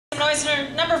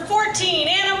dancer number 14,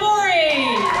 Morey.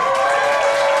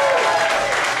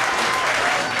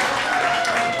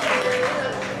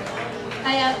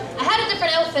 I had a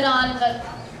different outfit on, but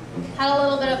had a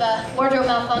little bit of a wardrobe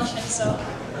malfunction, so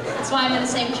that's why I'm in the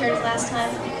same shirt as last time.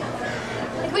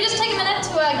 If we just take a minute to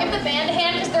give the band a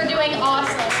hand, because they're doing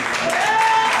awesome.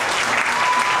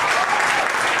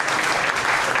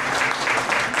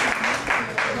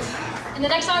 And the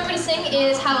next song I'm going to sing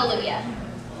is Hallelujah.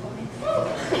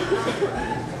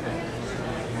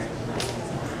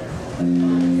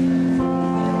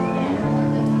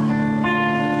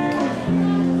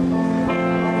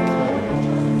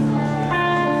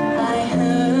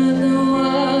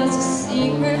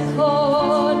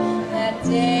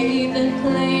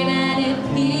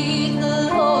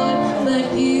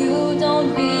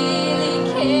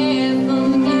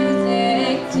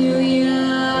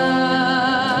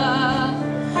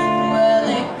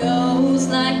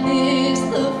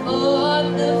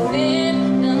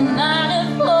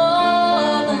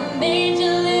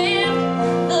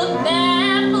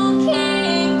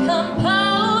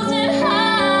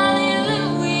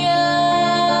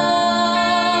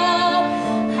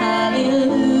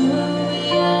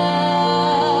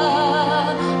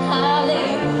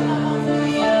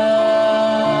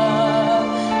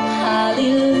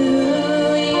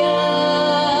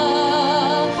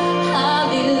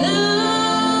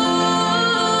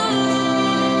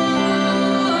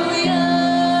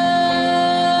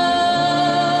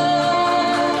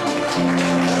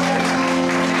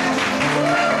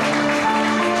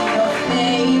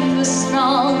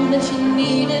 That you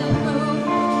needed proof.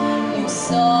 You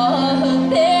saw her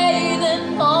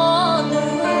bathing on the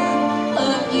roof,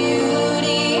 her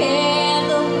beauty and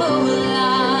the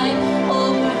moonlight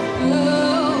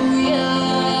overthrew you.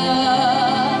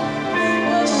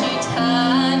 Well, she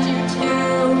tied you to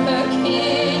her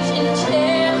kitchen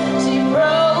chair, she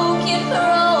broke your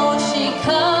throat, she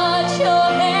cut your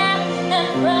hair, and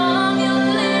from your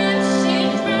lips she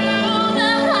drew the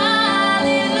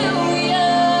hallelujah.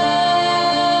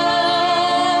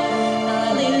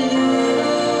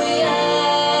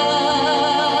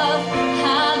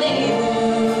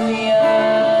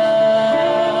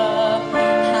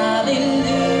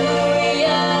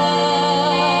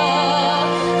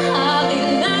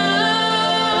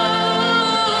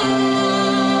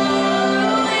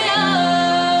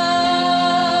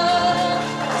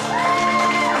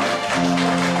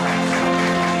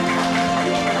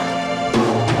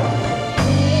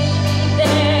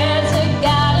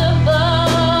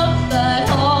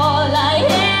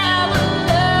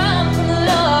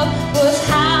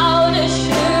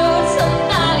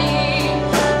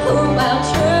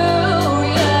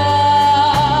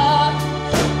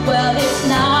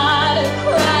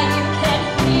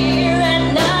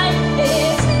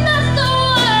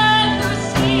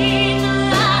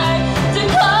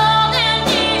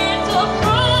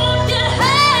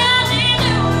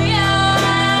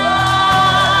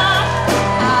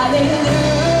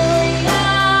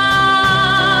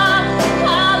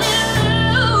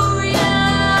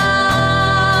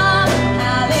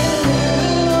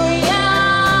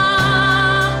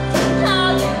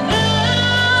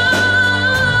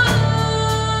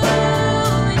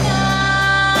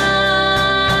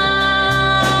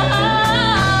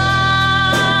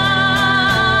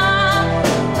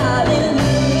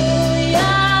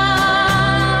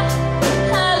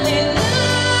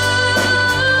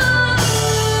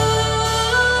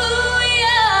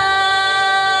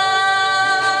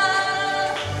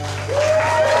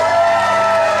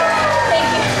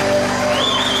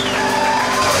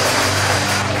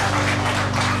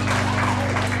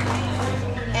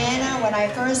 When I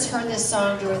first heard this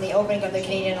song during the opening of the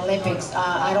Canadian Olympics,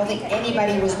 I don't think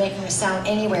anybody was making a sound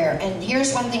anywhere. And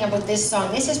here's one thing about this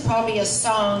song. This is probably a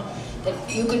song that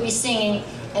you could be singing,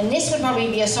 and this would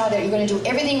probably be a song that you're going to do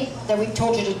everything that we've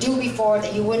told you to do before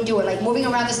that you wouldn't do it. Like moving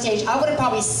around the stage, I would have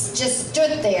probably just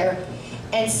stood there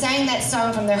and sang that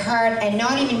song from the heart and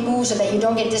not even move so that you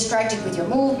don't get distracted with your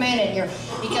movement and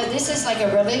because this is like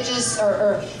a religious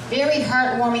or very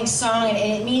heartwarming song, and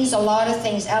it means a lot of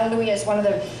things. Hallelujah is one of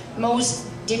the most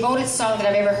devoted songs that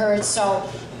I've ever heard. So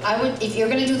I would, if you're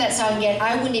going to do that song again,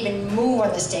 I wouldn't even move on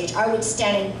the stage. I would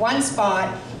stand in one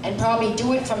spot and probably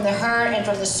do it from the heart and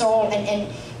from the soul, and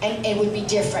it would be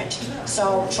different.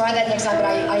 So try that next time, but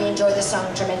I enjoyed the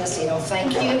song tremendously, though.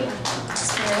 Thank you.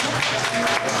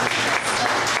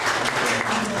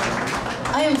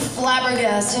 I am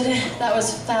flabbergasted. That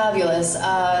was fabulous.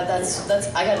 I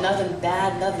got nothing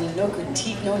bad, nothing, no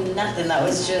critique, no nothing. That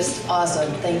was just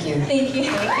awesome. Thank you. Thank you.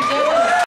 Thank you.